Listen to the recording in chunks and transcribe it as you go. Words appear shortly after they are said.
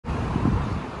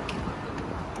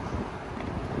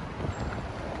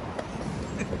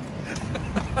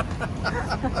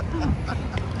Where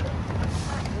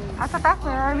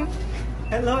are we?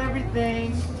 Hello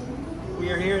everything!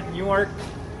 We are here at Newark,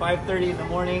 5:30 in the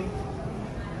morning.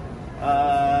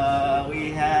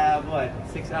 We have, what,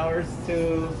 6 hours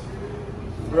to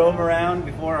roam around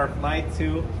before our flight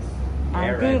to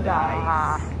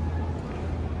Paradise.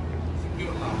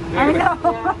 I know.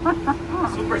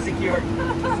 Super secure.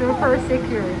 Super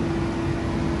secure.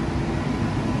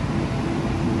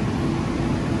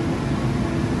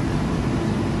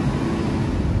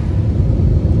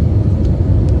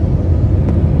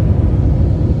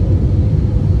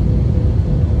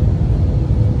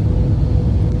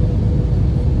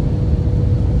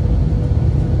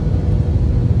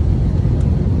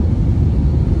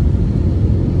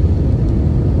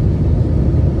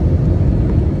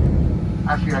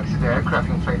 As you exit the aircraft,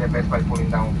 inflate the best by pulling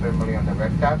down firmly on the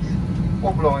red tabs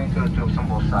or blowing to the tubes on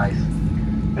both sides.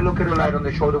 And look at the light on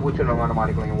the shoulder will turn on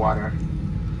automatically in water.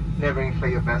 Never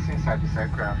inflate your vest inside this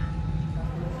aircraft.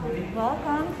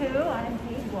 Welcome to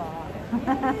Antigua.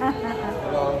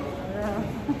 Hello.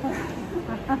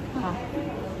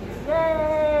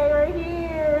 Yay, we're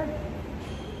here.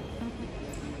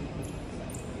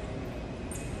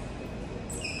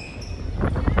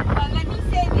 Let me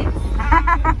say this.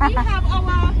 We have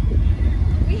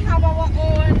our own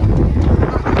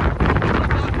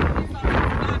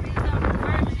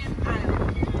Virgin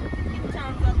Island in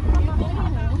terms of they're going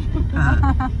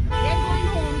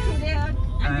home to their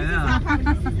and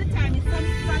this is the time the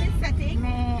sun is setting.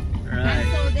 And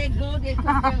so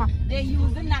they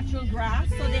use the natural grass,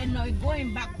 so they're now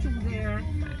going back to their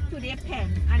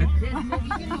pen. And there's no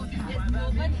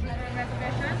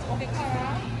reservations. Okay,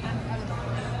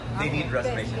 They need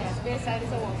reservations. yes, Bayside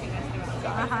is a walking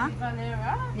restaurant.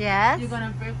 Valera, Yes. you're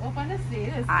gonna break open the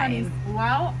seal. It's 20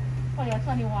 wow for your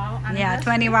 20 wow anniversary. Yeah,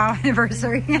 20 wow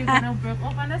anniversary. You're gonna break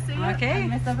open the seal. Okay.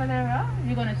 And Mr. Valera,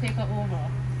 you're gonna take her over.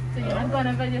 So you're not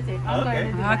gonna vegetate. I'm going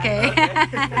to do that. Okay.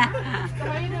 So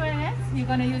how are you doing it? You're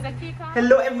gonna use a key card?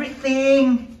 Hello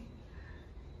everything!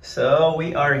 So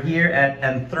we are here at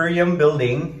Anthurium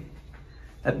building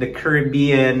at the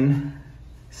Caribbean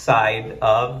side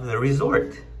of the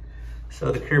resort.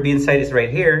 So the Caribbean side is right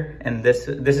here, and this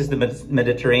is the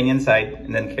Mediterranean side,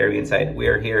 and then Caribbean side. We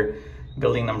are here,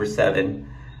 building number 7.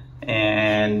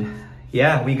 And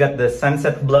yeah, we got the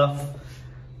Sunset Bluff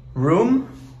room,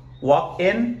 walk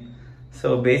in.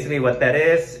 So basically what that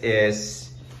is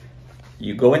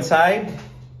you go inside,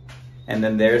 and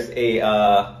then there's a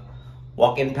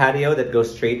walk-in patio that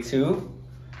goes straight to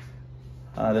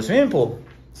the swimming pool.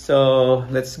 So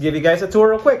let's give you guys a tour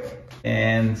real quick.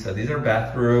 And so these are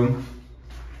bathroom,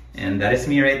 and that is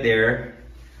me right there.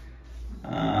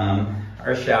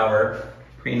 Our shower,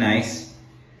 pretty nice.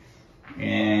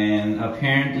 And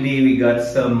apparently we got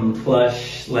some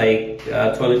plush like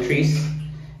toiletries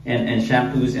and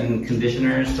shampoos and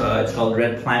conditioners. It's called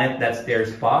Red Planet, that's their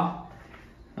spa.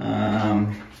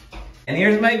 And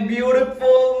here's my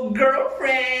beautiful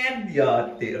girlfriend,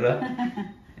 Yatira.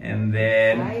 And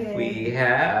then we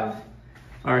have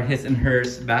our his and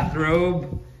hers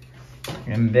bathrobe.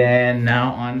 And then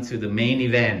now on to the main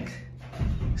event.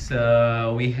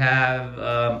 So we have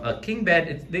a king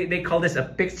bed. They call this a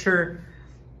picture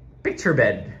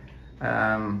bed.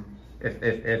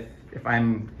 If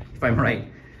I'm right,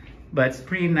 but it's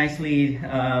pretty nicely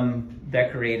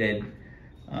decorated.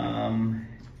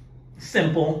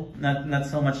 Simple, not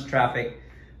so much traffic,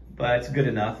 but it's good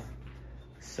enough.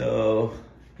 So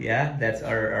yeah, that's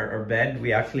our bed.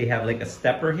 We actually have like a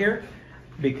stepper here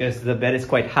because the bed is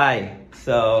quite high.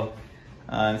 So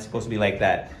it's supposed to be like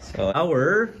that. So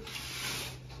our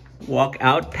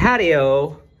walk-out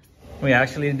patio, we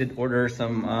actually did order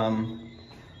some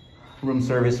room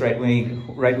service right when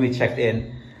we checked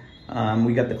in.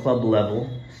 We got the club level,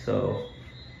 so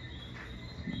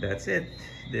that's it.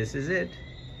 This is it.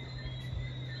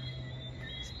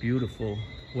 It's beautiful.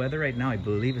 Weather right now, I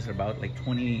believe, is about like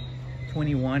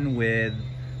 21 with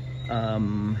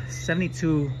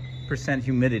 72%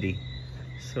 humidity.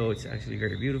 So it's actually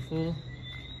very beautiful.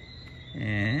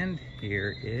 And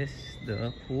here is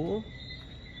the pool,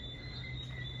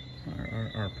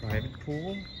 our private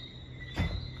pool.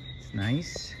 It's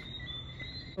nice.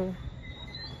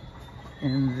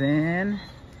 And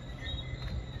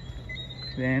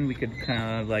then we could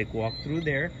kind of like walk through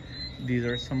there. These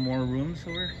are some more rooms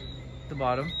over at the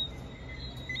bottom.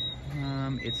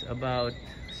 It's about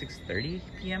 6:30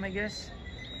 p.m. I guess.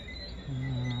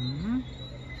 And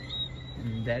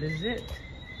that is it.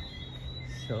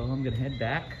 So I'm gonna head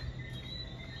back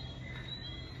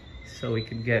so we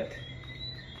can get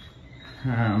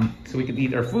so we can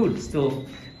eat our food. Still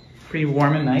pretty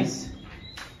warm and nice.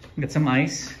 Get some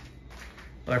ice.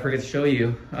 Oh, I forgot to show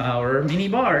you our mini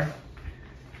bar.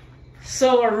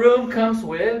 So our room comes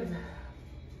with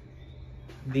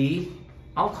the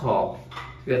alcohol.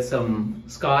 We got some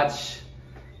scotch,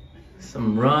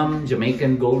 some rum,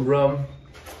 Jamaican gold rum,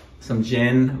 some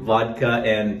gin, vodka,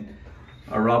 and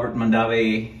a Robert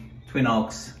Mondavi Twin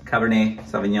Oaks Cabernet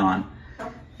Sauvignon.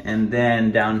 And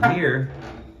then down here,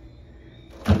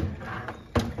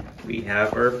 we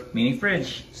have our mini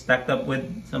fridge stacked up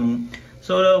with some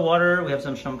soda, water. We have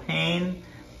some champagne,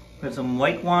 we have some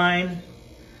white wine,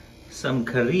 some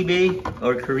Caribe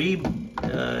or Caribe.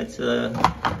 It's a,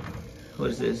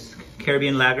 what is this?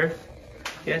 Caribbean lager.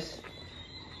 Yes.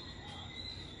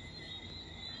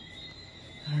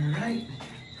 All right.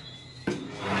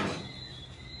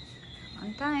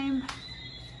 On time.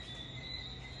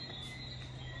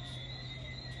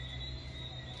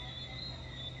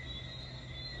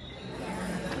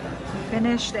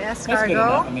 Finish the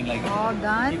escargot. I mean, like, all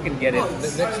done. you can get it.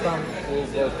 Next time we'll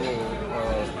go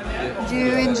to. Do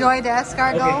you enjoy the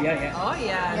escargot? Okay, yeah, yeah. Oh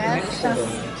yeah. Yes.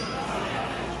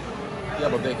 Yeah,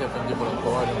 but they have in different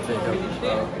providers. They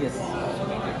have. Yes.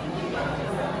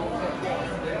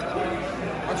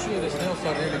 Actually, the snails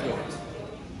are really good.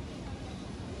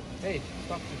 Hey,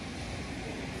 stop.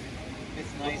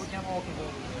 It's nice.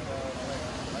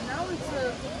 Now it's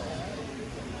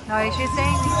No, she's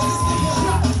saying.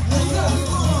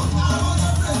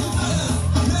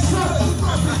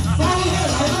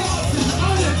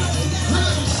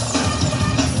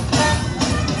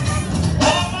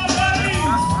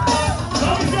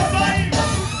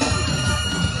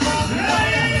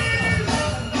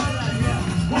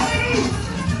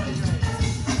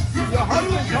 Your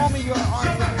husband told me you're on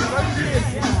 30 years.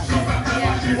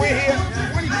 We're here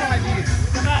 25 years.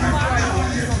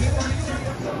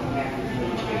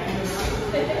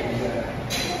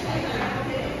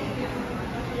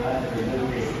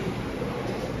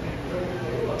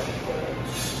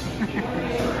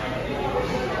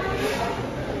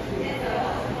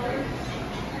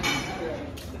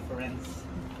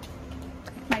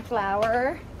 My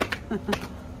flower.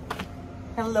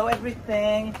 Hello,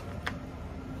 everything.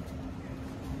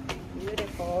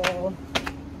 Beautiful.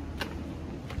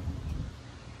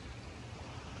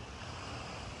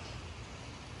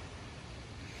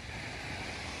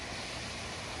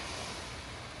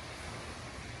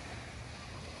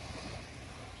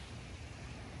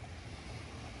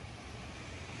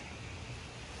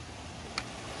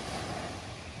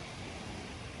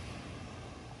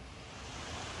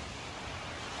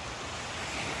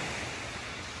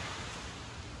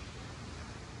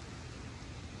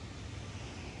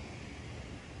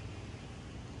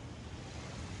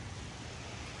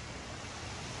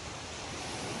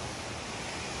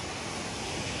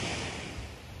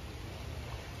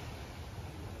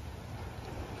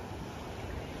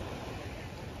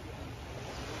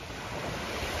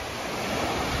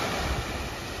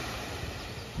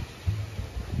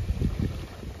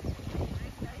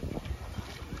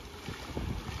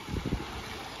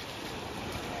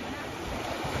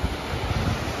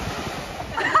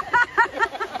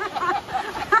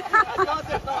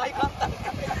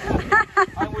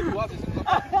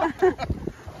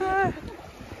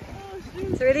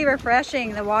 It's really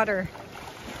refreshing, the water.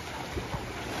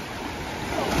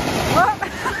 Oh.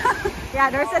 Yeah,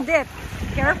 there's a dip.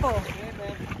 Careful.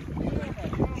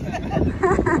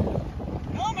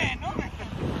 No, man, no, man.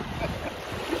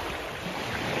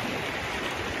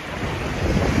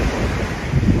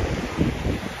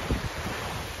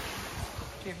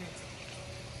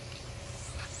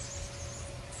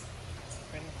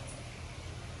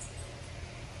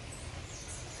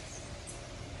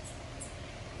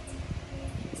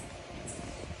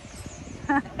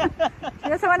 She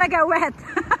doesn't want to get wet.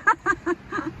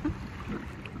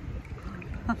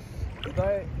 Did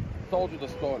I told you the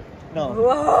story? No.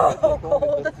 Whoa,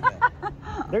 cold.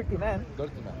 Dirty man.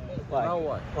 Dirty man. Why? Now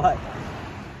why? Why?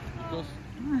 Because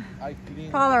I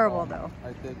clean. Tolerable though.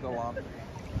 I take the lamp.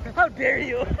 How dare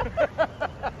you?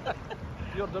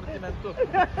 You're dirty man too.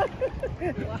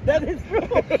 That is true.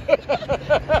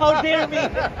 How dare me?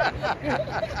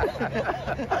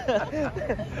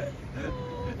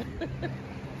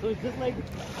 So it's just like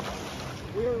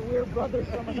we're brothers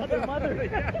from another mother.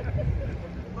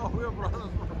 No, we're brothers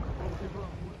from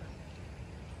different.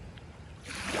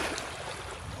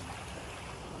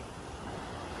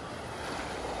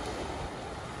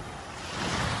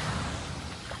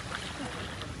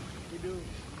 We do.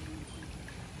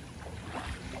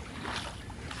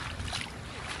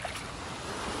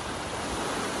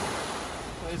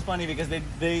 So it's funny because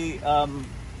they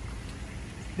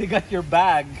got your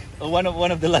bag, one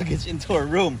of the luggage into our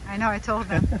room. I know, I told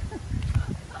them.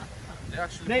 They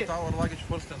actually put our luggage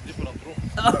first in different rooms.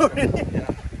 Oh, really? Yeah.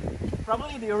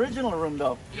 Probably the original room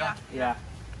though. Yeah. Yeah.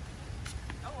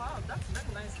 Oh wow, that's very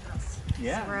nice dress.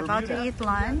 Yeah. We're about to eat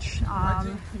lunch.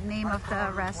 Name of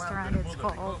the restaurant, it's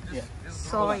called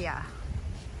Soya.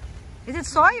 Is it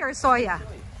soy or soya?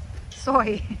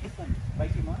 Soy.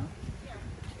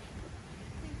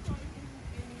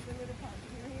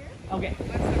 Okay.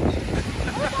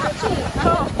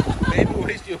 Baby,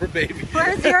 where's your baby?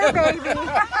 Where's your baby?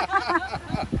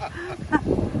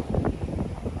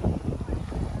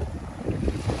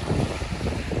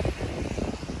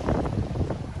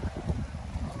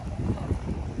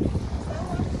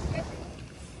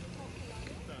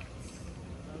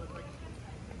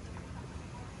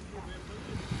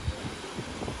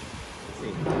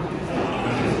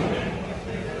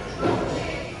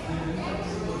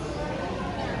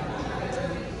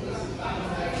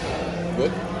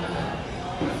 Good.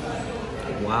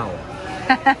 Wow.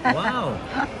 Wow.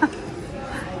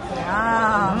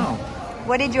 Wow.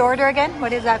 What did you order again?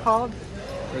 What is that called?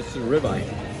 It's a ribeye.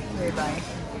 Ribeye.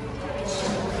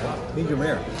 Medium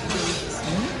rare.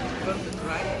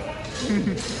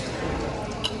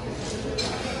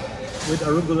 With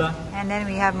arugula. And then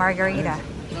we have margarita.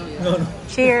 No, no.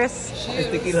 Cheers. It's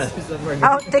tequila. It's not margarita.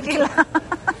 Oh, tequila.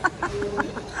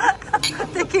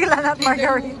 Tequila, not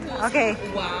margarita. Okay.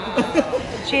 Wow.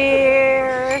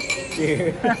 Cheers.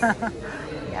 Cheers.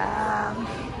 Yeah.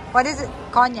 What is it?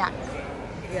 Cognac.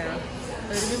 Yeah.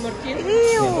 A little bit more tea?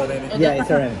 Ew. Yeah,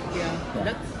 it's alright.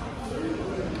 Yeah.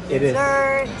 It is.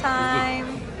 Dessert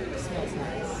time. Smells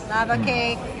nice. Lava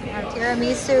cake.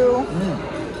 Tiramisu.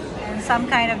 And some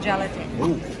kind of gelatin.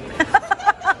 Ooh.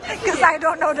 Because I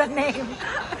don't know the name.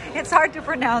 It's hard to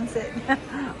pronounce it.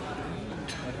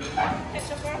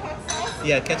 Ketchup or hot sauce?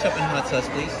 Yeah, ketchup and hot sauce,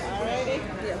 please. Alrighty.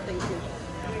 Yeah, thank you.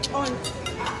 On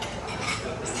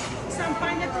some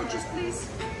pineapple juice, please.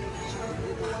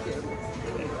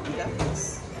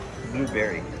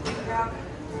 Blueberry.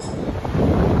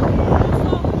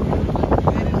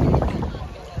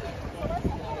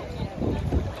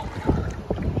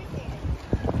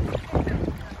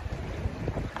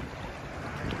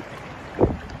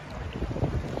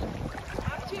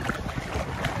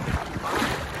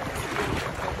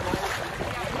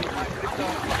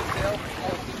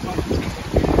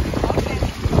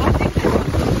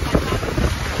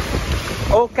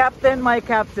 Oh, Captain, my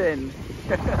Captain.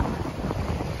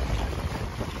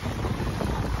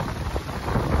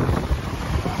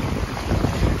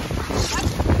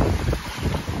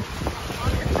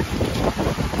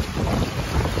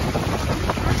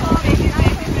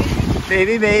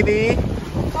 Baby, baby.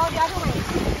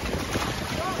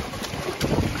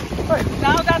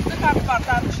 Now that's the fun part.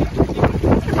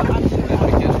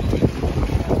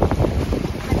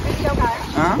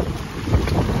 Huh?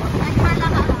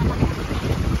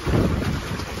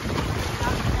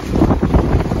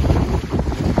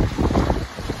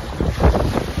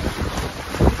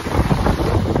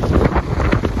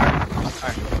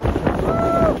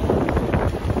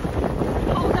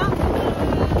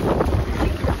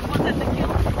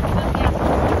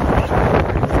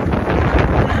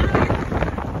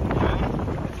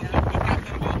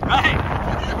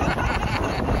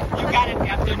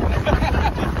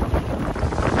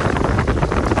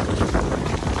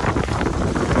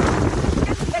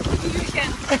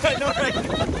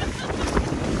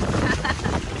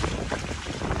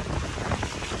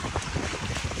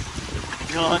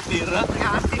 No, tira.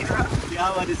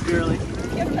 Yeah, what is girly?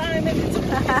 Give time and it's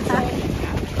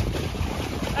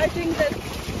I think that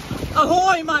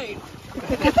Ahoy, mate!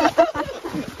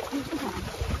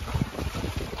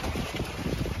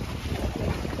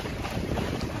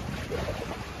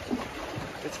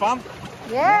 It's fun.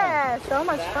 Yeah, so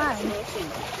much fun.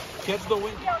 Catch the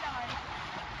wind.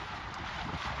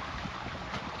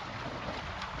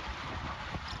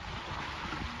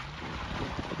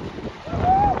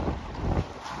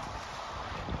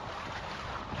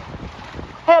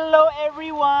 Hello,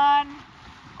 everyone!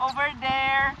 Over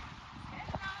there.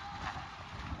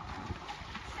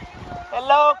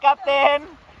 Hello, Captain.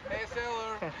 Hey,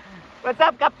 sailor. What's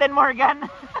up, Captain Morgan?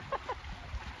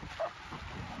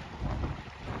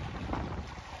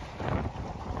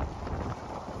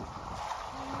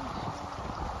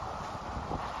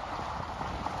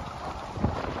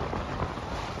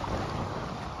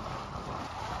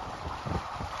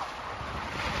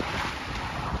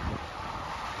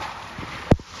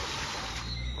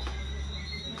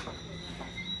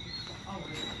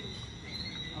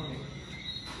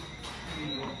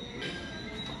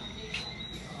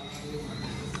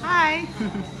 Hi.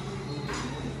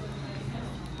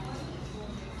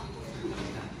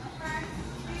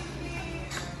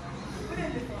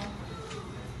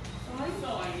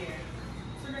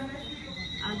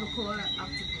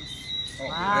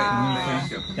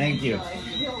 Thank you.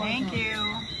 Thank you.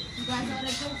 You guys want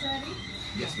to go already?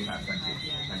 Yes, we have. Thank you.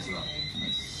 Thanks a lot.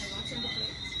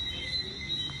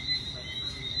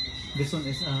 This one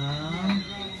is It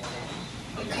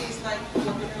tastes like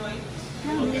coconut.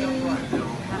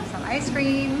 Have some ice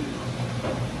cream.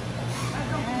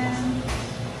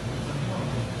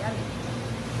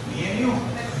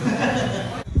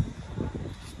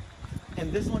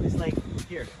 and this one is like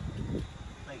here.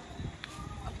 Like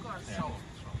Of course. yeah.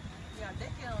 Yeah, they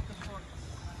can out the fork.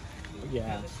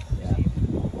 Yeah.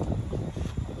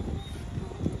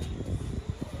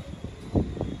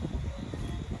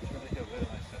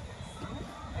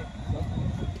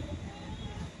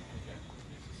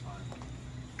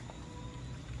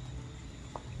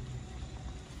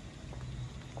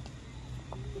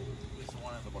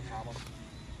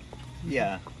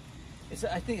 Yeah, it's.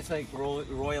 I think it's like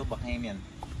Royal Bahamian.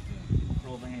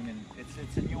 Royal Bahamian.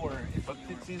 It's a newer. But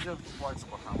it's easier to fly to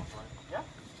Bahamas, right? Yeah.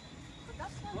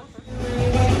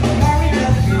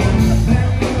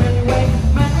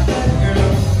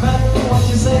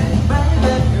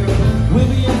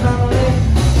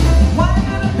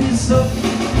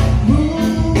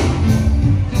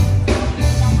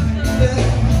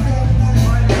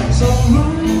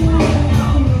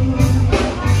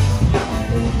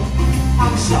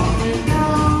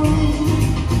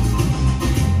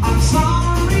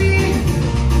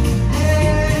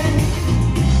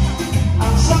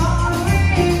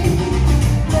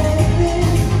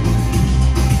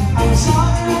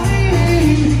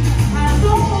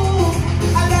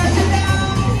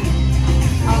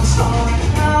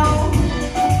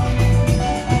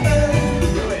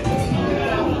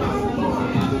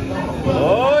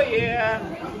 Oh yeah!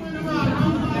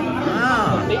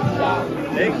 Ah,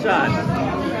 big shot.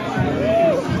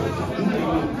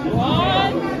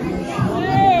 One,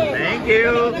 two. Thank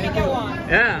you. Take it one.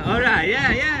 Yeah. All right.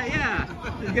 Yeah.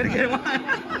 He's gonna get one.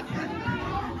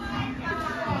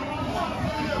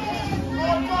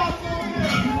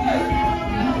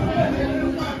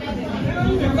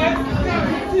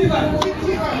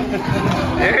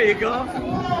 There you go.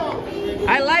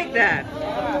 I like that.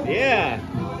 Yeah.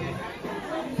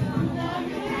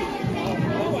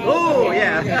 Oh,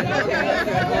 yeah.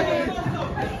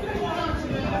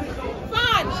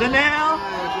 Fun. Chanel.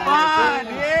 Fun.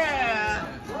 Yeah.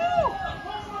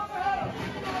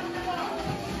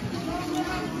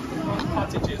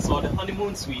 Cottages or the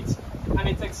honeymoon suites, and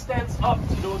it extends up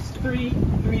to those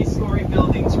three-story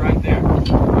buildings right there.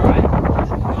 All right.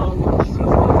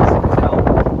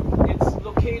 It's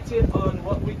located on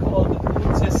what we call the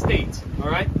Boone's Estate. All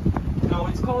right. Now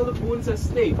it's called the Boone's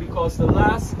Estate because the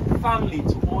last family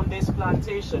to own this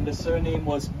plantation, the surname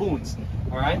was Boone's.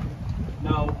 All right.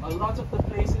 Now a lot of the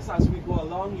places as we go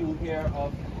along, you'll hear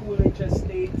of Coolidge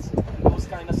Estates and those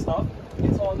kind of stuff.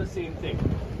 It's all the same thing.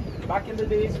 Back in the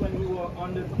days when we were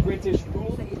under British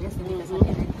rule.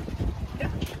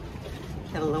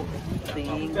 Hello.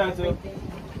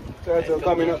 Turtle,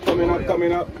 coming up.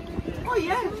 Oh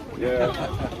yeah. Yeah.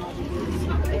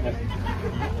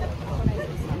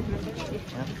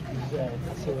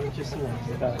 So just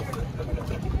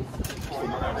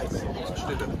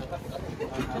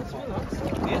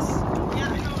Yes?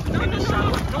 Yeah. No,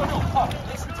 come.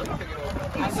 Listen to me.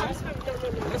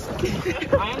 Listen.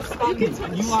 I am standing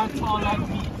and you are tall like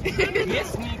me.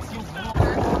 This makes you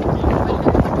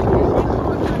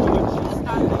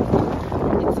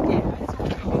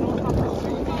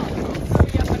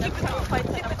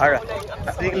Alright.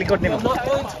 Likod nimo. I'm not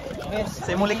going to. Yes.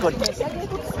 Say mo likod.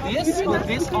 This with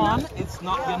this on, it's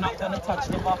not. You're not going to touch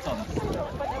the bottom.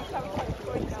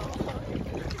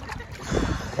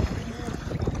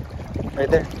 Right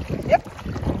there. Yep.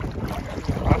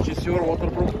 Aren't you sure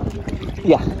waterproof?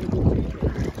 Yeah.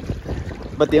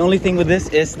 But the only thing with this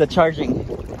is the charging.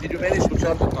 Did you manage to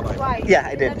charge it tonight? Why? Yeah,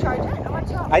 I did.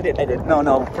 I did.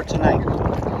 No, for tonight.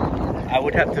 I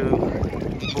would have to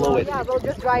blow it. Yeah, we'll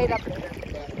just dry it up.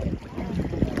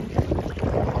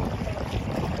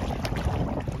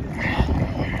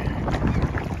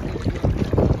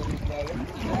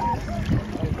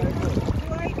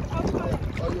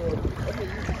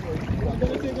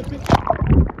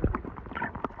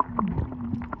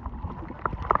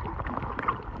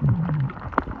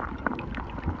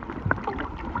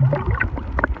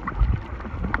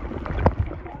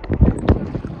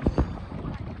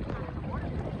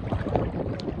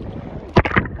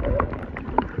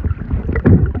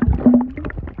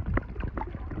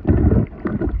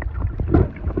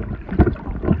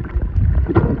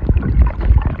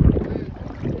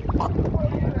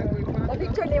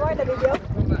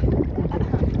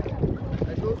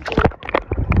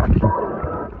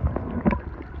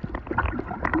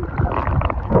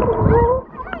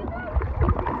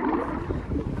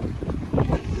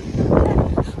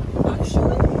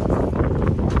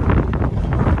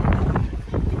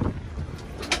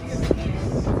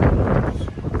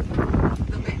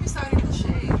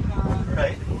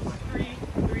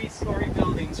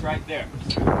 reefs right there.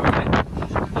 Right?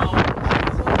 Now,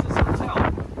 this hotel,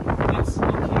 it's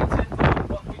located on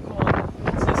what we call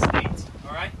Boone's Estate.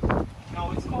 All right.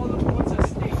 Now it's called the Boone's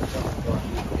Estate.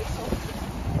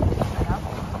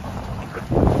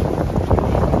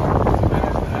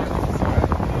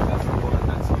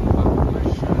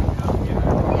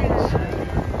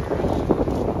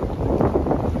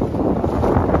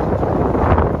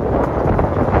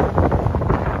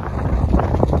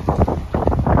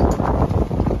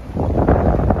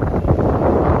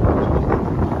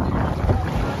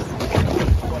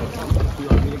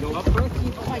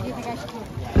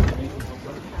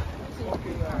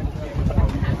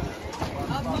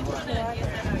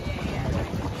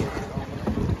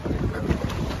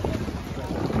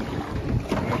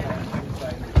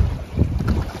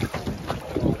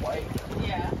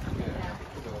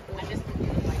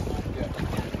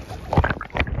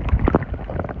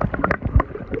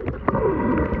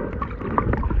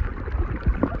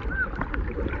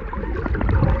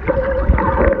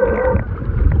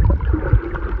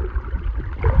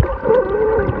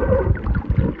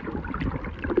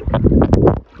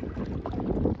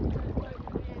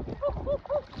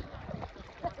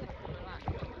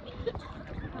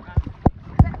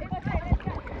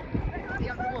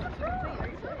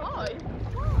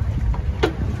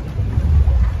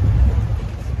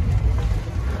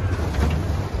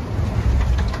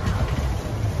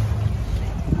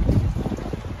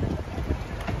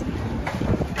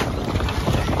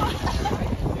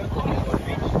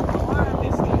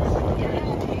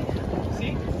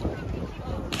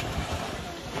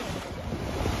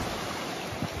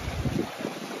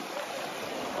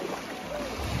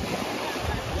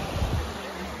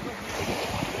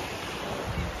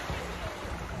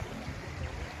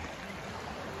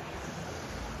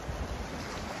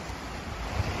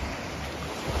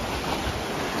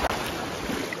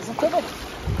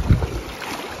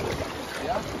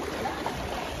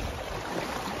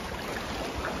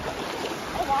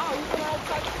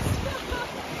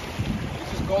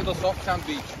 Called the soft sand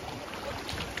beach.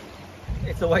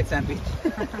 It's a white sand beach.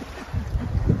 It's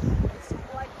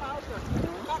like powder.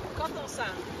 Cotton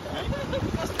sand.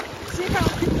 See how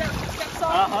deep that steps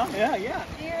on? Yeah, yeah.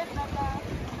 Here,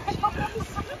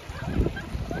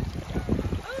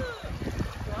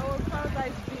 our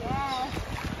paradise beach. Yeah.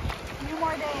 Few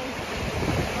more days.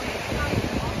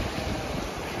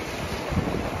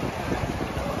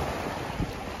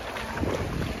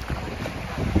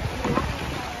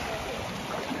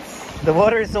 The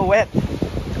water is so wet. That's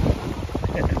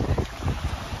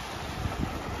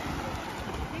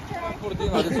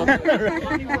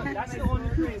the only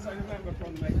place I remember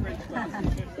from my French class.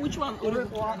 Which one? Au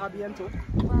revoir, à bientôt.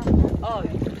 Oh,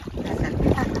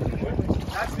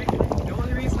 that's the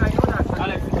only reason I know that.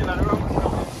 Alex, is it on the road?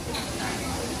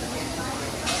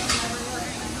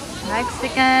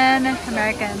 Mexican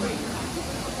American.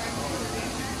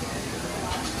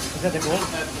 Is that the gold?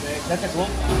 That's the gold?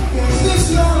 Is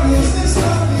this love? Is this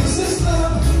love? Is this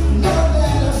love? Love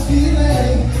that I'm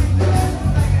feeling.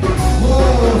 Whoa.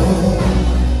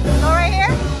 Go right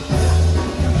here.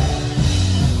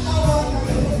 I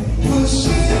wonder, will she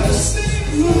in the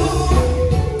same room?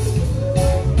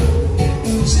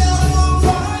 And just one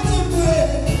bite to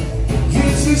bread.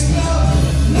 Is this love?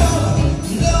 Love,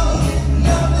 love,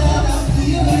 love that I'm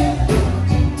feeling.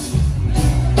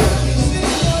 Is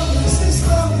this love? Is this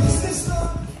love? Is this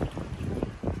love?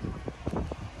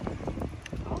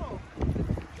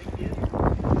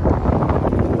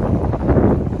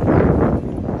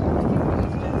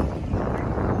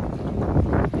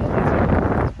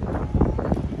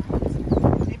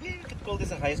 Maybe you could call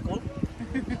this a high school. Is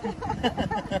it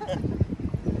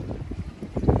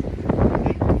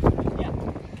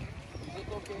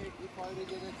okay if I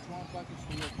redirect one package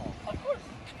to your car? Of course.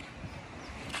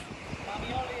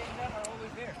 Famioli and them are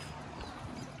always there.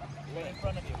 Right in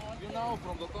front of you. You know,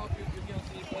 from the top you can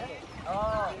see better.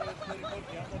 Oh. It's very good.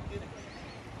 Yeah, I'm not kidding.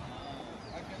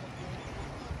 I cannot do it.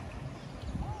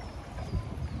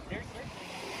 There's there.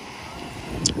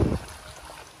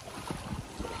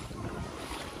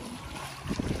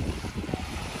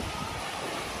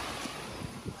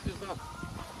 What is that?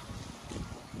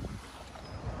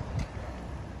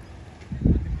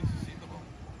 I think this is eatable.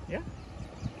 Yeah.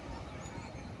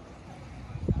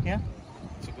 Yeah.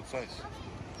 It's a good size.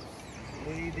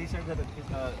 They serve that at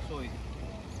soy.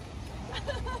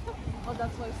 Oh,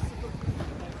 that's why it's super good.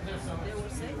 They were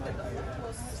saying that the food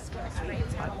was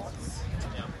great animals.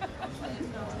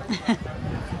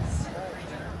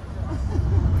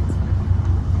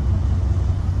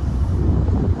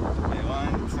 Okay,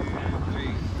 1, 2,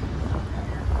 3.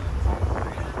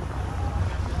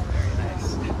 Very nice.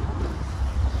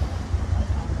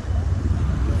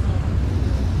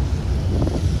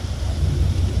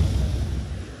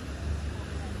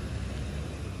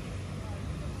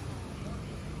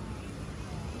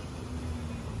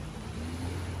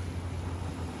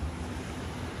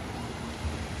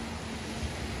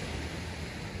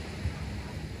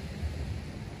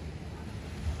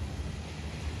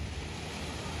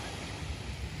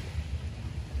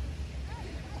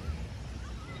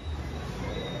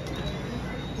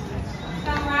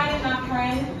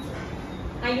 friend.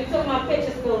 And you took my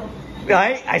pictures too.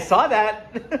 I saw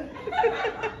that. He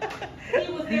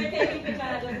was there taking pictures and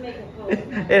I just make a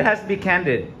post. It has to be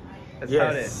candid. That's how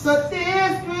it is. So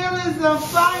this feelings on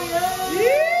fire.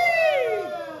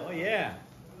 Oh yeah.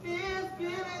 This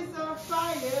feelings on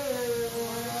fire.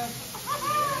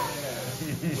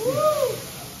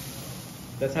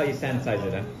 That's how you sanitize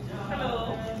it, huh?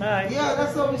 Hello. Hi. Yeah,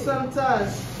 that's how we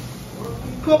sanitize.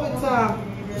 COVID time.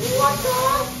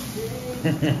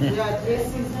 Yeah, this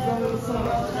is going to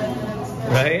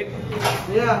Right?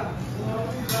 Yeah.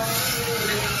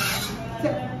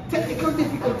 Technical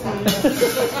difficulties.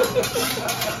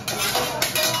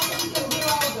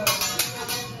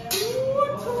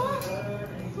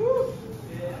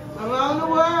 Around the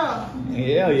world.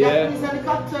 Yeah, Japanese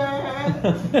helicopter.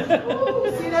 Ooh,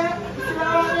 see that? See that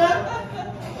right there?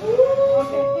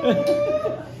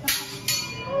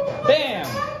 Bam!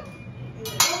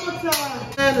 One more time.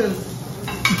 Bananas.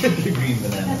 The green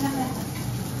banana.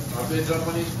 Are they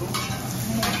Japanese too?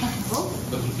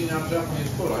 The zucchini are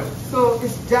Japanese too, right? So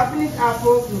it's Japanese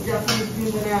apples and Japanese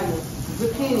green bananas.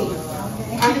 Zucchini.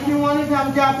 And if you want to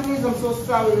I'm Japanese, I'm so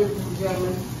sorry, ladies and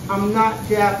gentlemen. I'm not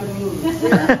Japanese.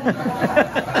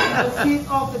 Just keep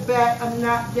off the bat, I'm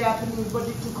not Japanese, but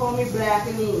you can call me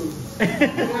Blackanese.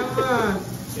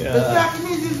 Yeah. The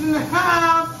Blackanese is in the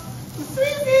house. The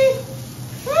sweetie.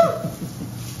 Woo.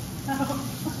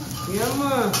 Yeah,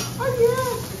 man. Oh,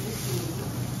 yeah.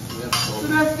 So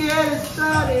let's get it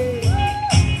started.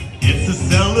 It's a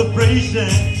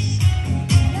celebration.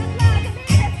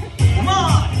 Come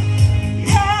on!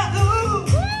 Yahoo!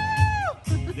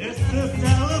 It's a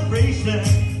celebration.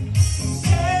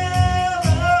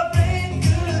 Celebrate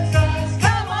good times.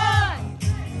 Come on!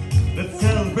 Let's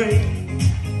celebrate.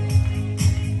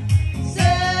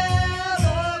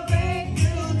 Celebrate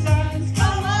good times.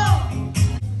 Come on!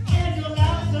 And your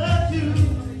laughter too.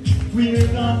 We're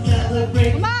gonna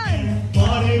celebrate. Come on!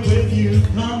 Party with you,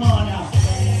 come on now.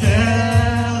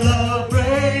 Celebration.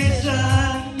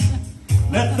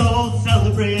 Let's all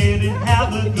celebrate and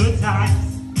have a good time.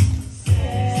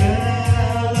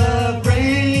 Celebration.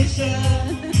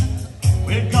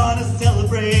 We're gonna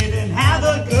celebrate and have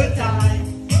a good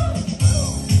time.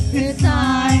 It's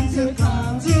time to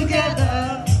come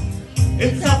together.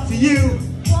 It's up to you.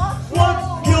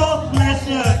 What's your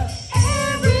pleasure?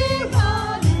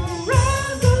 Everyone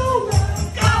around the world.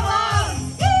 Come on!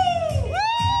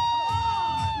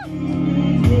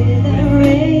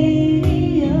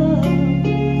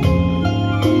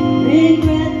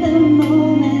 Regret the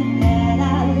moment that I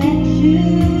let you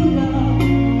go.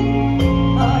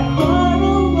 Our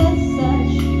quarrel was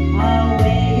such a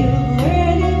way you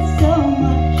hurted so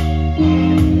much.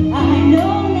 I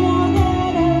know now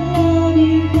that I love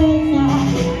you 'cause I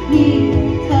need a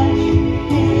touch.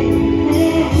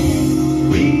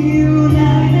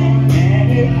 Reunited and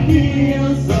it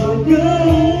feels so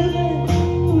good.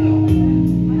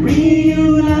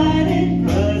 Reunited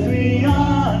 'cause we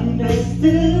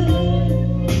understood.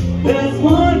 There's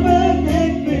one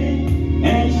perfect thing,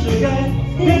 and sugar,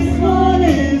 this one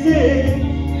is it.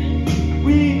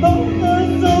 We both are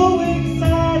so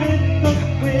excited 'cause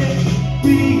we're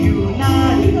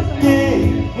reunited. Hey,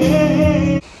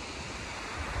 hey.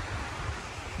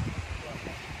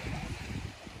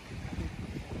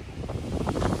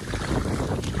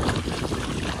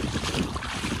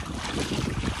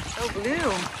 So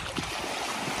blue.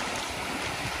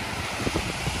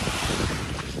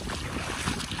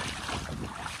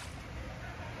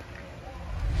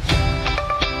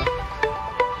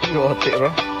 Got it, bro.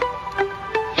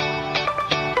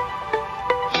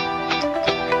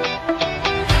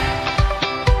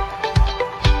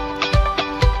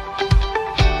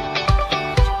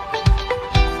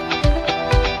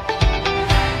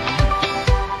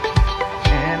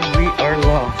 And we are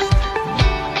lost.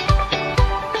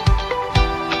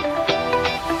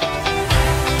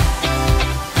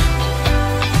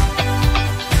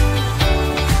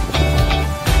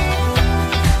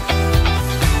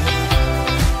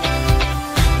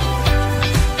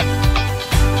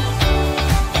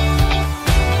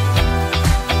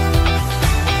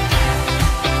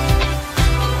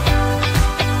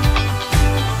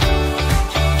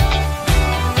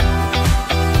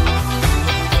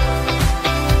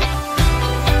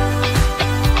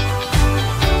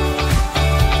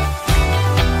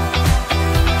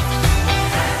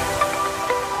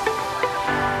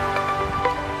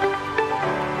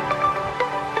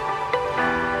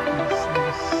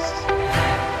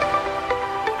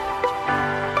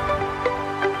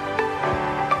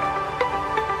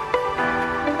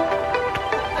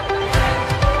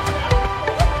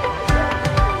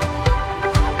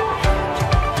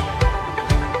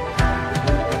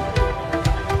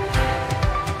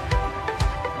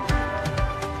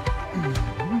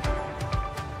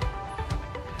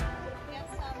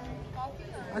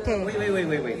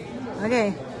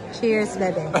 Cheers,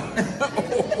 baby.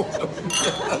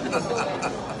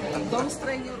 Don't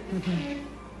strain your...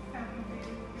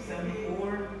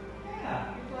 74?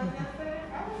 Yeah.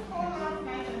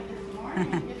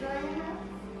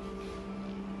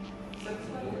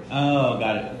 Oh,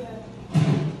 got it.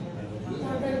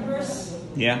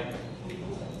 Yeah.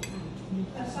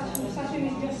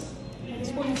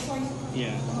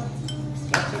 Yeah.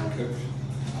 That's it, coach.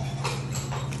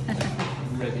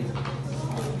 Ready.